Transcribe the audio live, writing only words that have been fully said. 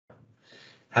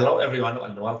Hello, everyone,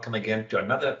 and welcome again to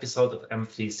another episode of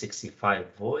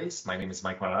M365 Voice. My name is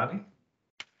Mike Marani.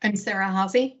 I'm Sarah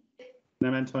Haase. And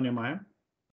I'm Antonio Meyer.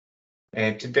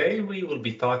 And today we will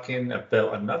be talking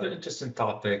about another interesting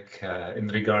topic in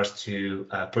regards to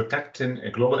protecting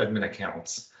global admin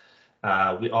accounts.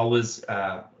 We always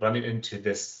running into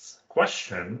this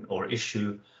question or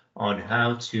issue on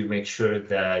how to make sure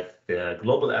that the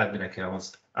global admin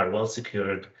accounts are well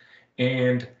secured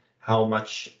and how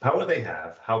much power they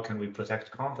have. How can we protect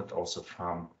content also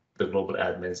from the global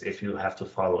admins if you have to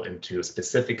follow into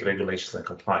specific regulations and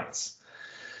compliance?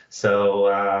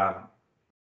 So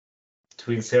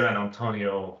between Sarah and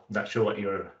Antonio, not sure what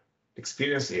your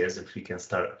experience is, if we can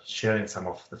start sharing some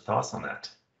of the thoughts on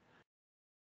that.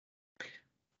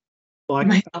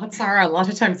 My thoughts are a lot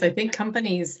of times I think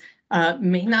companies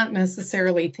may not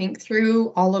necessarily think through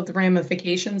all of the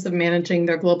ramifications of managing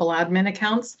their global admin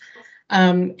accounts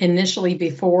initially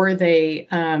before they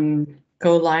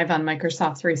go live on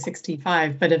Microsoft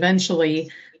 365, but eventually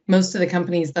most of the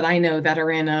companies that I know that are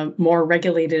in a more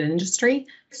regulated industry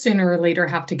sooner or later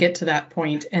have to get to that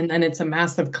point, and then it's a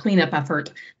massive cleanup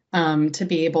effort to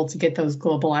be able to get those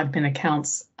global admin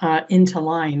accounts into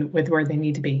line with where they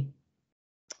need to be.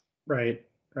 Right.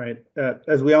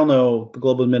 As we all know, the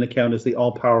global admin account is the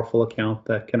all-powerful account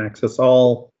that can access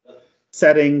all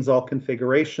settings, all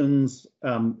configurations.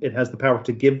 It has the power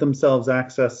to give themselves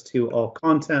access to all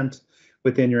content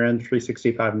within your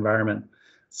M365 environment.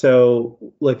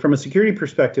 So, like from a security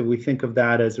perspective, we think of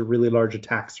that as a really large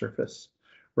attack surface,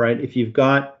 right? If you've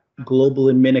got global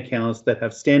admin accounts that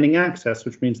have standing access,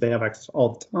 which means they have access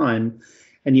all the time,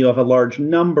 and you have a large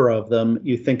number of them,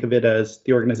 you think of it as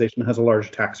the organization has a large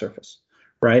attack surface,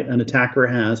 right? An attacker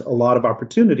has a lot of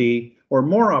opportunity or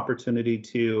more opportunity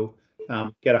to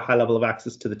get a high level of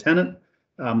access to the tenant,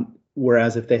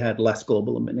 whereas if they had less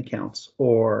global admin accounts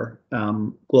or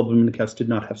global admin accounts did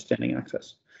not have standing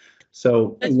access.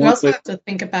 So you also have to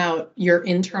think about your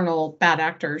internal bad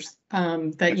actors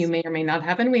that you may or may not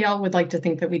have. And we all would like to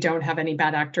think that we don't have any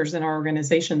bad actors in our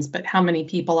organizations, but how many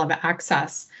people have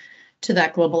access to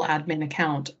that global admin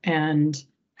account, and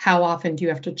how often do you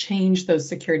have to change those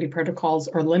security protocols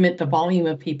or limit the volume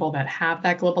of people that have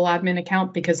that global admin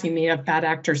account, because you may have bad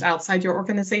actors outside your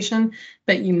organization,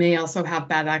 but you may also have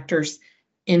bad actors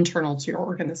internal to your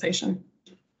organization.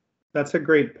 That's a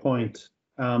great point.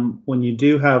 When you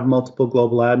do have multiple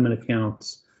global admin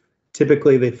accounts,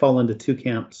 typically they fall into two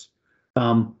camps.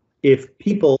 If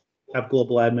people have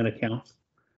global admin accounts,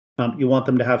 you want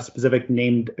them to have specific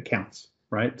named accounts,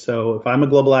 right? So if I'm a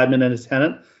global admin and a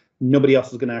tenant, nobody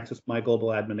else is going to access my global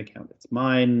admin account. It's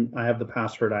mine. I have the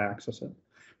password. I access it.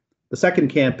 The second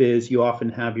camp is you often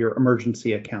have your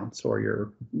emergency accounts, or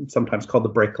your sometimes called the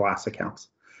break glass accounts,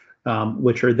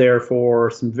 which are there for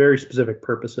some very specific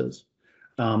purposes.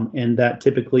 And that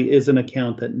typically is an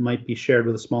account that might be shared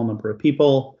with a small number of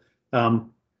people.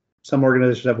 Some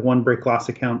organizations have one break glass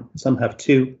account, some have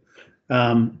two.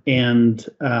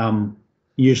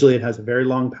 Usually it has a very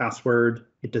long password.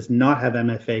 It does not have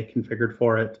MFA configured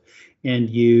for it. And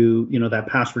you know, that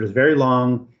password is very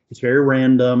long, it's very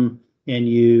random, and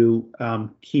you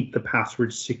keep the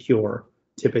password secure,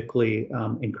 typically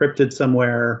encrypted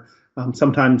somewhere,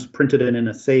 sometimes printed in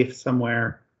a safe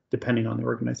somewhere, depending on the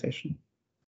organization.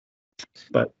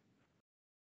 But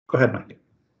go ahead, Mike.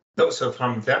 So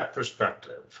from that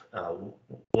perspective,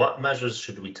 what measures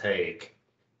should we take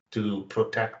to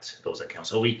protect those accounts?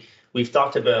 So we've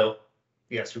talked about,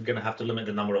 yes, we're going to have to limit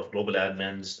the number of global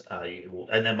admins.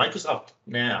 And then Microsoft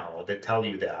now, they tell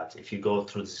you that if you go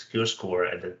through the secure score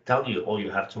and they tell you, oh, you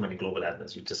have too many global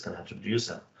admins, you're just going to have to reduce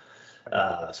them.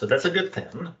 So that's a good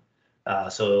thing.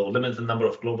 So limit the number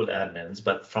of global admins,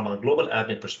 but from a global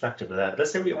admin perspective,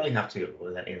 let's say we only have two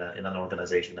in an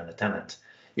organization and a tenant,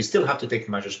 you still have to take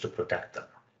measures to protect them.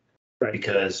 Right.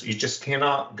 Because you just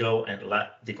cannot go and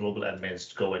let the global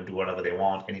admins go and do whatever they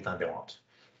want anytime they want.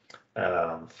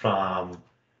 From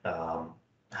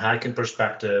hacking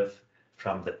perspective,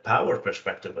 from the power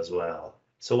perspective as well.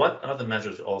 So what are the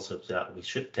measures also that we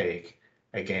should take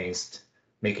against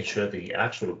making sure the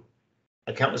actual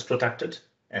account is protected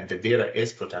and the data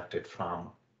is protected from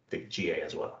the GA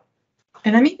as well?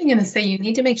 And I'm even going to say you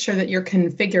need to make sure that your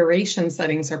configuration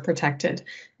settings are protected,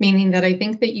 meaning that I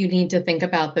think that you need to think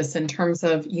about this in terms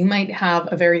of you might have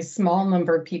a very small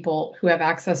number of people who have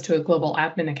access to a global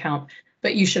admin account,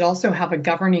 but you should also have a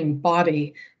governing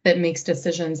body that makes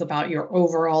decisions about your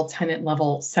overall tenant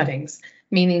level settings,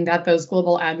 meaning that those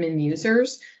global admin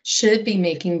users should be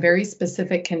making very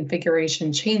specific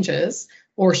configuration changes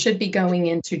or should be going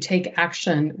in to take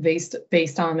action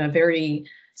based on a very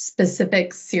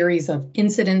specific series of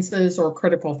incidences or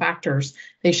critical factors.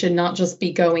 They should not just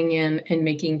be going in and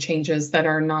making changes that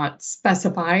are not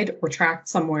specified or tracked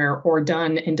somewhere or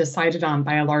done and decided on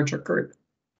by a larger group.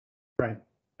 Right,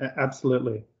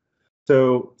 absolutely.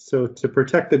 So to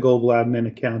protect the global admin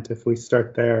account, if we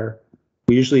start there,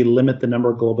 we usually limit the number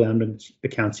of global admin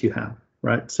accounts you have,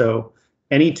 right? So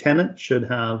any tenant should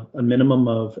have a minimum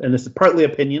of, and this is partly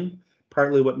opinion,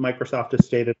 partly what Microsoft has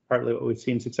stated, partly what we've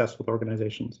seen success with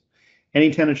organizations. Any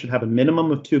tenant should have a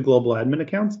minimum of 2 global admin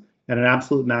accounts and an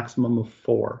absolute maximum of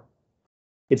 4.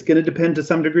 It's going to depend to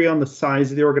some degree on the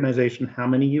size of the organization, how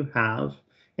many you have,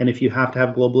 and if you have to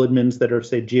have global admins that are,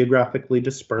 say, geographically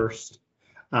dispersed.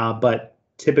 But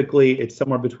typically it's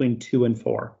somewhere between 2 and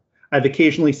 4. I've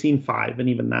occasionally seen 5, and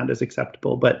even that is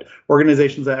acceptable. But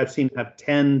organizations that I've seen have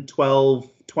 10, 12,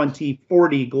 20,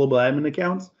 40 global admin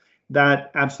accounts,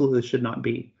 that absolutely should not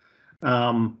be.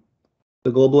 The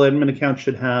global admin account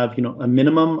should have, a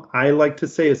minimum, I like to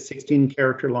say, a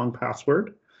 16-character long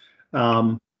password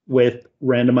with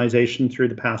randomization through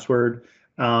the password.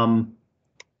 MFA,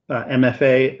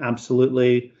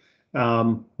 absolutely.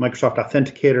 Microsoft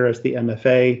Authenticator as the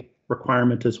MFA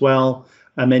requirement as well.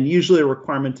 And usually a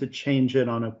requirement to change it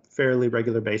on a fairly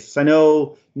regular basis. I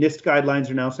know NIST guidelines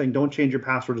are now saying don't change your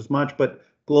password as much, but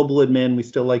global admin, we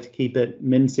still like to keep it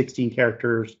min 16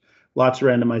 characters, lots of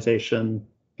randomization,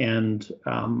 and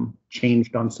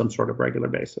changed on some sort of regular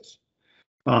basis.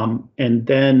 And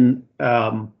then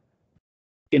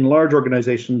in large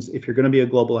organizations, if you're going to be a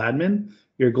global admin,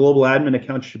 your global admin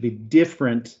account should be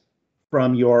different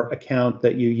from your account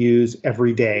that you use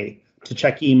every day to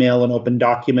check email and open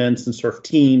documents and surf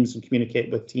Teams and communicate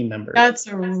with team members. That's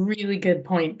a really good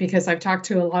point, because I've talked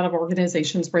to a lot of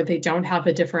organizations where they don't have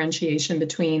a differentiation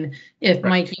between if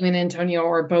Mike, you and Antonio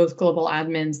are both global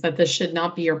admins, that this should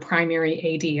not be your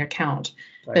primary AD account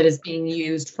that is being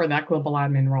used for that global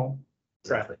admin role.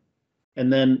 Exactly.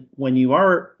 And then when you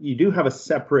do have a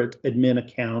separate admin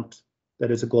account that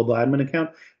is a global admin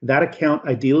account, that account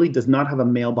ideally does not have a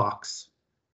mailbox.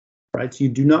 Right, so you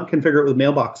do not configure it with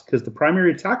mailbox because the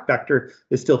primary attack vector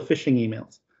is still phishing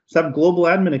emails. So that global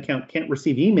admin account can't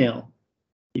receive email.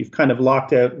 You've kind of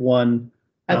locked out one.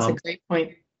 That's a great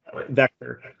point.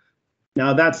 Vector.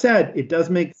 Now that said, it does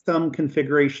make some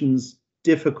configurations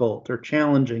difficult or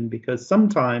challenging because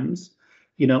sometimes,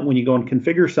 when you go and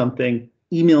configure something,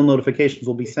 email notifications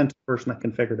will be sent to the person that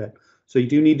configured it. So you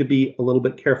do need to be a little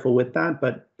bit careful with that,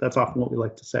 but that's often what we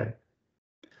like to say.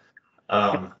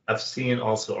 I've seen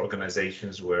also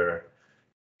organizations where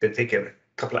they take a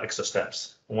couple of extra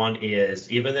steps. One is,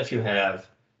 even if you have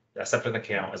a separate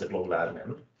account as a global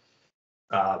admin,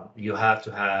 you have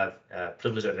to have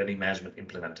privileged identity management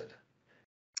implemented,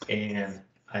 and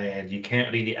you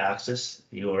can't really access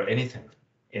your anything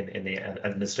in the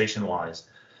administration wise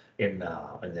in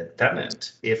the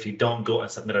tenant if you don't go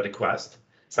and submit a request.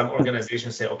 Some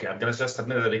organizations say, okay, I'm going to just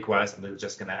submit a request and they're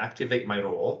just going to activate my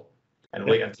role and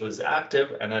wait until it's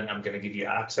active, and then I'm going to give you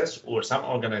access. Or some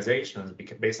organizations,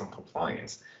 based on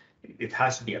compliance, it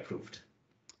has to be approved.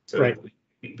 So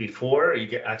before you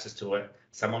get access to it,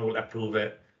 someone will approve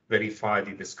it, verify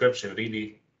the description,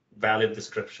 really valid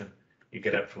description, you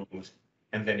get approved,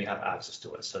 and then you have access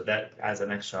to it. So that adds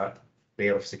an extra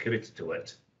layer of security to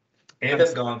it. And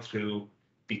I've gone through,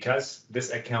 because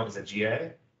this account is a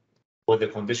GA, with the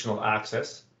conditional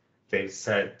access, they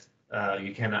said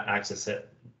you cannot access it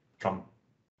from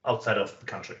outside of the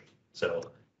country. So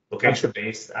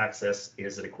location-based access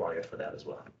is required for that as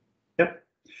well. Yep.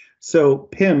 So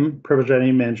PIM, Privileged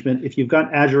Identity Management, if you've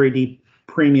got Azure AD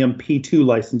Premium P2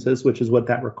 licenses, which is what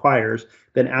that requires,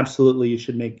 then absolutely you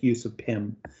should make use of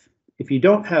PIM. If you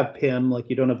don't have PIM, like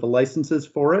you don't have the licenses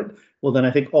for it, well, then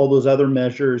I think all those other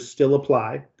measures still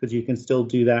apply, because you can still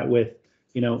do that with,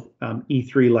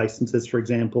 E3 licenses, for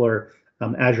example, or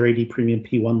Azure AD Premium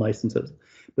P1 licenses.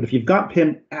 But if you've got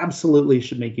PIM, absolutely you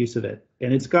should make use of it.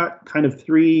 And it's got kind of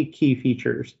 3 key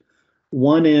features.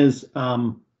 One is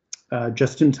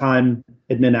just-in-time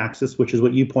admin access, which is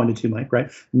what you pointed to, Mike,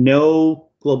 right? No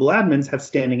global admins have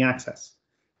standing access.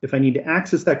 If I need to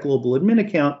access that global admin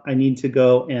account, I need to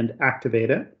go and activate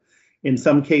it. In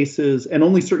some cases, and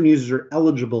only certain users are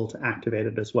eligible to activate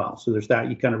it as well. So there's that.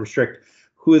 You kind of restrict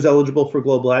who is eligible for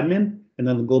global admin, and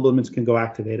then the global admins can go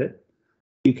activate it.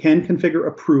 You can configure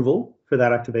approval for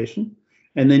that activation,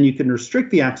 and then you can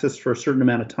restrict the access for a certain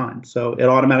amount of time. So it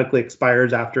automatically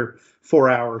expires after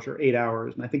 4 hours or 8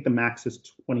 hours, and I think the max is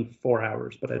 24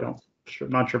 hours, but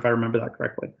not sure if I remember that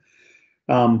correctly.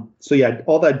 So yeah,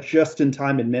 all that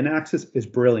just-in-time admin access is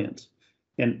brilliant.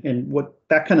 And what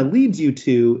that kind of leads you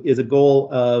to is a goal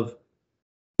of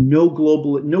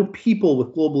no people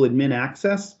with global admin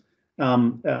access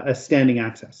as standing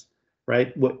access,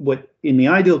 right? What in the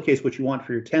ideal case, what you want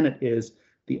for your tenant is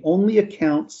the only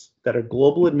accounts that are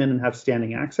global admin and have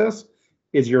standing access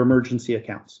is your emergency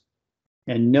accounts.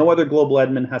 And no other global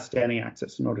admin has standing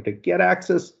access. In order to get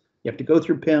access, you have to go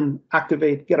through PIM,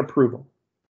 activate, get approval.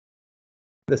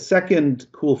 The second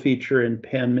cool feature in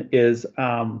PIM is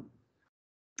you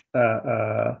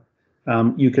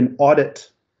can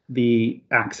audit the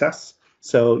access.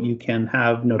 So you can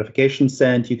have notifications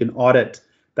sent, you can audit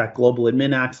that global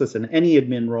admin access and any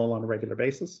admin role on a regular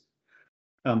basis.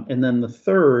 And then the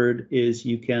third is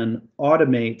you can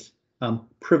automate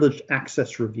privileged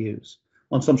access reviews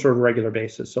on some sort of regular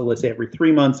basis. So let's say every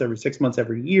 3 months, every 6 months,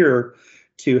 every year,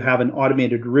 to have an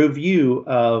automated review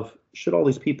of should all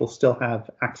these people still have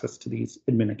access to these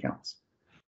admin accounts.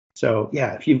 So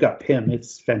yeah, if you've got PIM,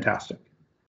 it's fantastic.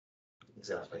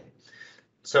 Exactly.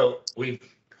 So we've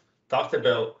talked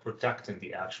about protecting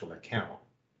the actual account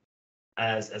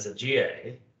as a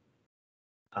GA.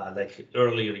 Like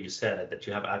earlier you said that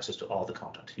you have access to all the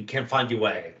content. You can find your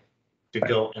way to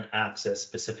go and access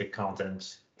specific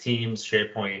content, Teams,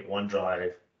 SharePoint,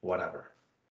 OneDrive, whatever.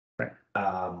 Right.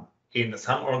 In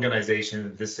some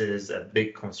organizations, this is a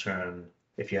big concern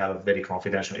if you have very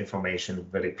confidential information,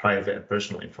 very private and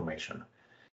personal information.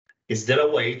 Is there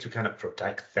a way to kind of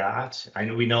protect that? I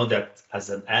know we know that as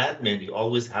an admin, you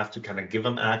always have to kind of give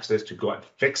them access to go and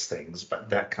fix things, but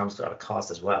that comes at a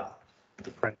cost as well.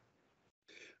 Right.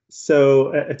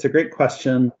 So it's a great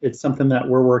question. It's something that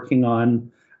we're working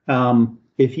on.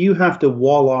 If you have to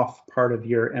wall off part of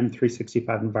your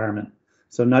M365 environment,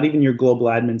 so not even your global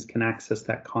admins can access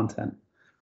that content,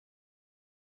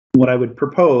 what I would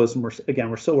propose, and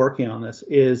we're still working on this,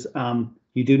 is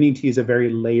you do need to use a very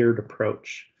layered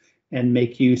approach and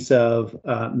make use of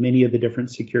many of the different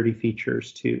security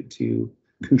features to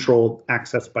control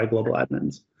access by global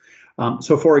admins.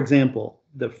 So for example,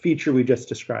 the feature we just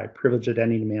described, privileged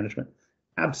identity management,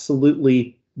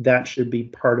 absolutely that should be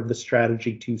part of the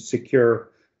strategy to secure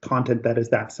content that is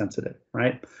that sensitive,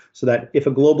 right? So that if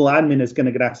a global admin is going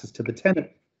to get access to the tenant,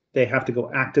 they have to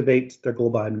go activate their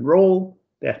global admin role,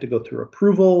 they have to go through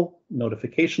approval,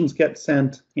 notifications get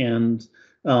sent, and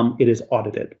it is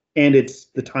audited. And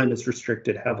the time is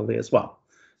restricted heavily as well.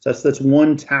 So that's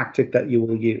one tactic that you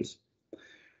will use.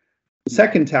 The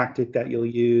second tactic that you'll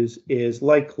use is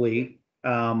likely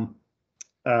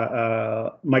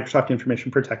Microsoft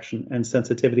Information Protection and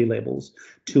sensitivity labels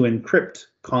to encrypt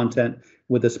content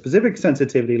with a specific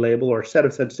sensitivity label or set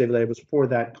of sensitivity labels for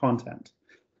that content.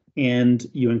 And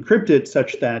you encrypt it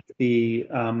such that the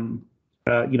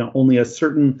only a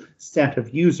certain set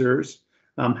of users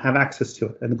have access to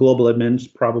it, and the global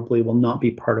admins probably will not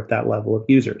be part of that level of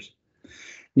users.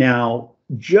 Now,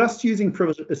 just using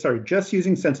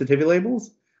sensitivity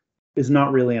labels is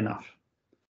not really enough,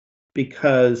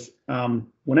 because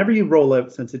whenever you roll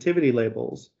out sensitivity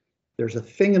labels, there's a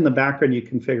thing in the background you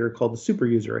configure called the super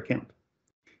user account.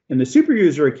 And the super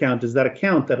user account is that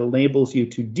account that enables you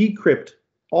to decrypt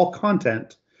all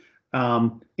content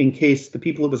in case the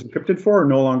people it was encrypted for are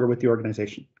no longer with the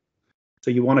organization. So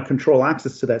you want to control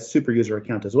access to that super user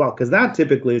account as well, because that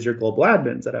typically is your global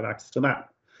admins that have access to that.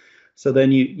 So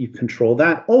then you control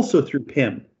that also through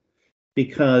PIM,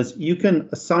 because you can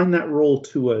assign that role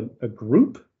to a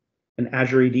group, an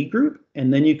Azure AD group,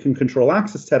 and then you can control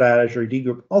access to that Azure AD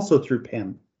group also through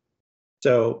PIM.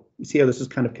 So you see how this is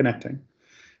kind of connecting.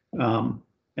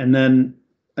 And then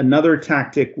another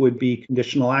tactic would be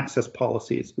conditional access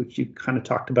policies, which you kind of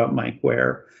talked about, Mike,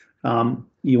 where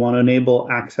you want to enable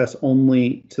access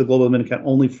only to the global admin account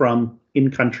only from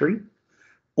in-country,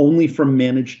 only from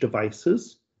managed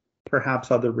devices,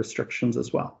 perhaps other restrictions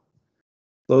as well.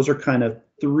 Those are kind of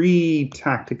 3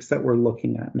 tactics that we're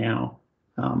looking at now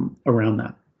around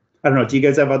that. I don't know, do you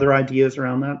guys have other ideas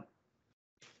around that?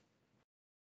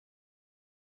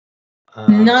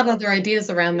 Not other ideas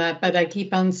around that, but I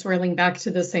keep on swirling back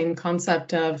to the same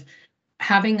concept of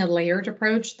having a layered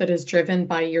approach that is driven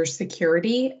by your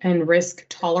security and risk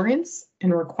tolerance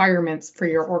and requirements for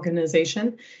your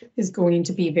organization is going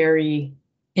to be very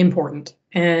important.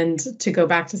 And to go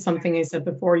back to something I said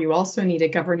before, you also need a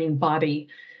governing body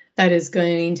that is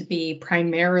going to be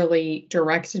primarily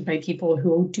directed by people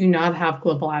who do not have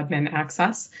global admin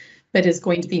access, that is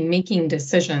going to be making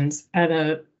decisions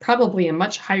at probably a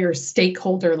much higher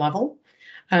stakeholder level,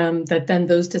 that then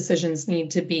those decisions need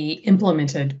to be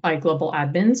implemented by global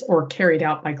admins or carried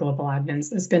out by global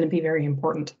admins is going to be very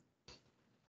important.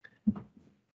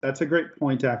 That's a great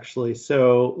point, actually.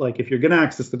 So, like, if you're going to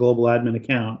access the global admin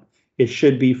account, it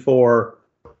should be for,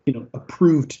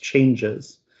 approved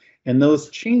changes. And those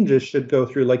changes should go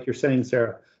through, like you're saying,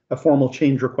 Sarah, a formal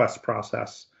change request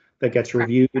process that gets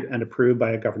reviewed and approved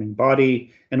by a governing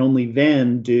body, and only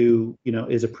then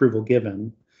is approval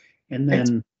given. And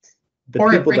then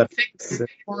or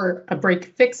a break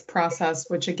fix process,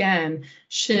 which again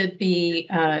should be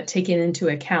taken into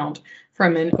account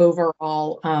from an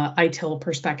overall ITIL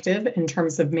perspective in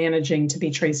terms of managing to be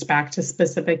traced back to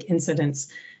specific incidents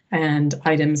and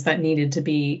items that needed to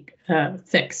be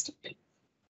fixed.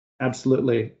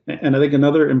 Absolutely. And I think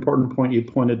another important point you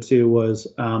pointed to was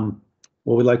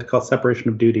what we like to call separation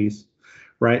of duties,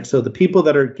 right? So the people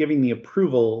that are giving the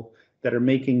approval, that are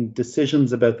making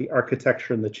decisions about the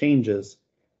architecture and the changes,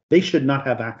 they should not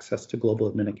have access to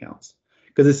global admin accounts,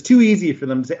 because it's too easy for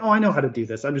them to say, oh, I know how to do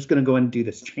this. I'm just going to go in and do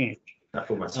this change. Not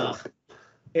for myself.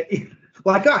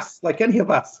 Like us, like any of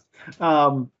us.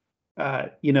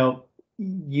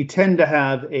 You tend to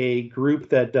have a group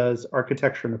that does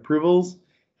architecture and approvals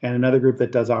and another group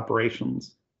that does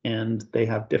operations, and they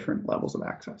have different levels of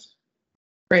access.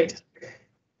 Right.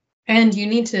 And you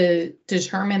need to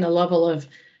determine a level of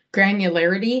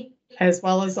granularity as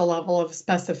well as a level of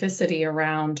specificity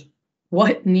around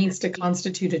what needs to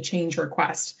constitute a change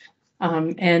request.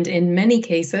 And in many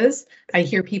cases, I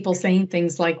hear people saying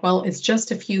things like, well, it's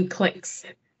just a few clicks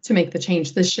to make the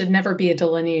change. This should never be a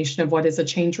delineation of what is a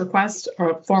change request or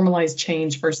a formalized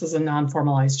change versus a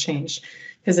non-formalized change,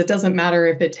 because it doesn't matter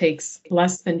if it takes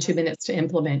less than 2 minutes to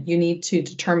implement. You need to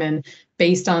determine,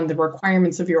 based on the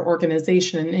requirements of your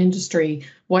organization and industry,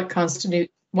 what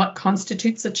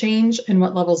constitutes a change and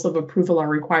what levels of approval are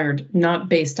required, not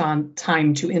based on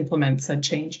time to implement said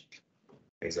change.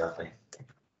 Exactly.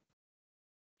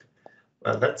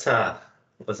 Well, that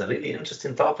was a really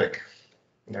interesting topic.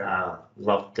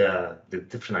 Loved the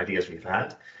different ideas we've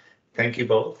had. Thank you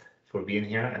both for being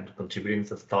here and contributing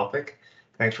to the topic.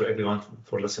 Thanks for everyone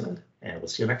for listening, and we'll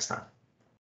see you next time.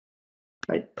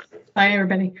 Bye. Bye,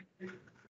 everybody.